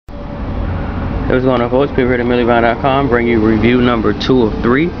What's going on, folks? People here at MillyBound.com bring you review number 2 of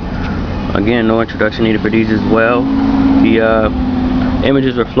 3. Again, no introduction needed for these as well. The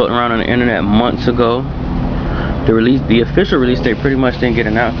images were floating around on the internet months ago. The official release date pretty much didn't get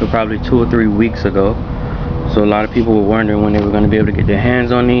announced until probably 2 or 3 weeks ago. So a lot of people were wondering when they were going to be able to get their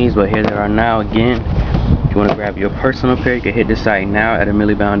hands on these, but here they are now. Again, if you want to grab your personal pair, you can hit the site now at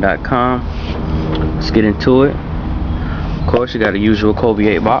MillyBound.com. Let's get into it. Of course, you got a usual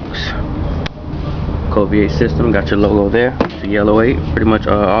Y.O.T.S box. Y.O.T.S system, got your logo there. It's a yellow 8, pretty much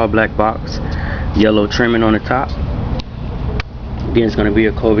all black box, yellow trimming on the top. Again, it's going to be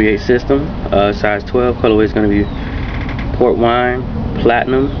a Y.O.T.S system, size 12. Colorway is going to be port wine,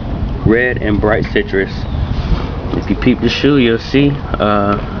 platinum, red, and bright citrus. If you peep the shoe, you'll see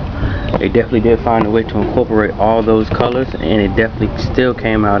they definitely did find a way to incorporate all those colors, and it definitely still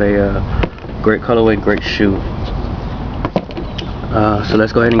came out a great colorway, great shoe. So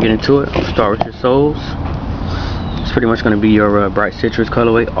let's go ahead and get into it. I'll start with your soles. It's pretty much going to be your bright citrus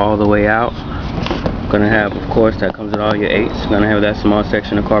colorway all the way out. Going to have, of course, that comes with all your 8s. Going to have that small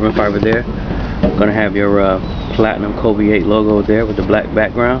section of carbon fiber there. Going to have your platinum Y.O.T.S logo there with the black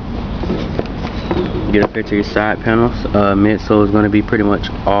background. Get up here to your side panels. Midsole is going to be pretty much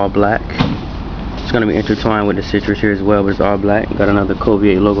all black. It's going to be intertwined with the citrus here as well, but it's all black. Got another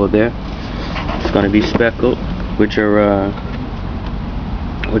Y.O.T.S logo there. It's going to be speckled with your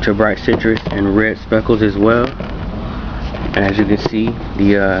bright citrus and red speckles as well. And as you can see,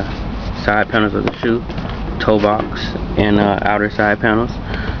 the side panels of the shoe, toe box, and outer side panels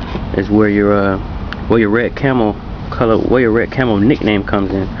is where your red camo nickname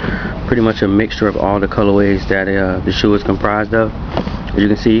comes in. Pretty much a mixture of all the colorways that the shoe is comprised of. As you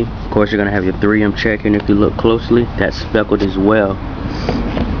can see, of course, you're gonna have your 3M check, and if you look closely, that's speckled as well.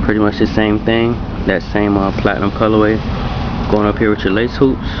 Pretty much the same thing. That same platinum colorway. Going up here with your lace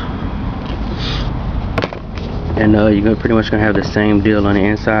hoops, and you're pretty much gonna have the same deal on the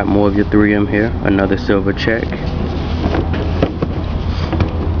inside. More of your 3M here, another silver check.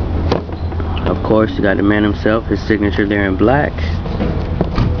 Of course, you got the man himself, his signature there in black.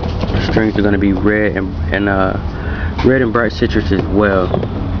 The strings are gonna be red and bright citrus as well.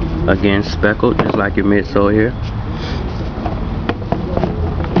 Again, speckled, just like your midsole here.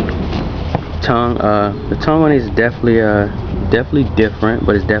 The tongue one is definitely different,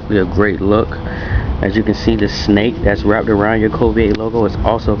 but it's definitely a great look. As you can see, the snake that's wrapped around your Y.O.T.S logo is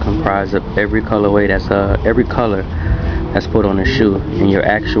also comprised of every colorway every color that's put on the shoe, and your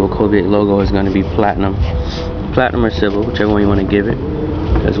actual Y.O.T.S logo is going to be platinum or silver, whichever one you want to give it,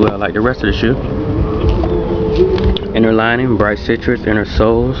 as well, like the rest of the shoe. Inner lining, bright citrus. Inner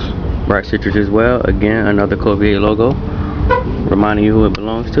soles, bright citrus as well. Again, another Y.O.T.S logo, reminding you who it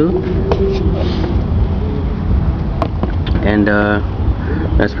belongs to. And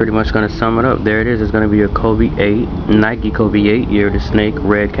that's pretty much going to sum it up. There it is. It's going to be your Y.O.T.S, Nike Y.O.T.S, year of the snake,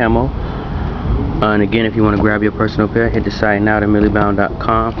 red camo. And again, if you want to grab your personal pair, hit the site now at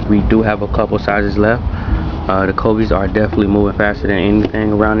MillyBound.com. We do have a couple sizes left. The Y.O.T.S are definitely moving faster than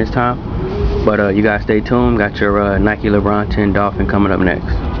anything around this time. But you guys stay tuned. Got your Nike LeBron 10 Dolphin coming up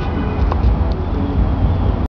next.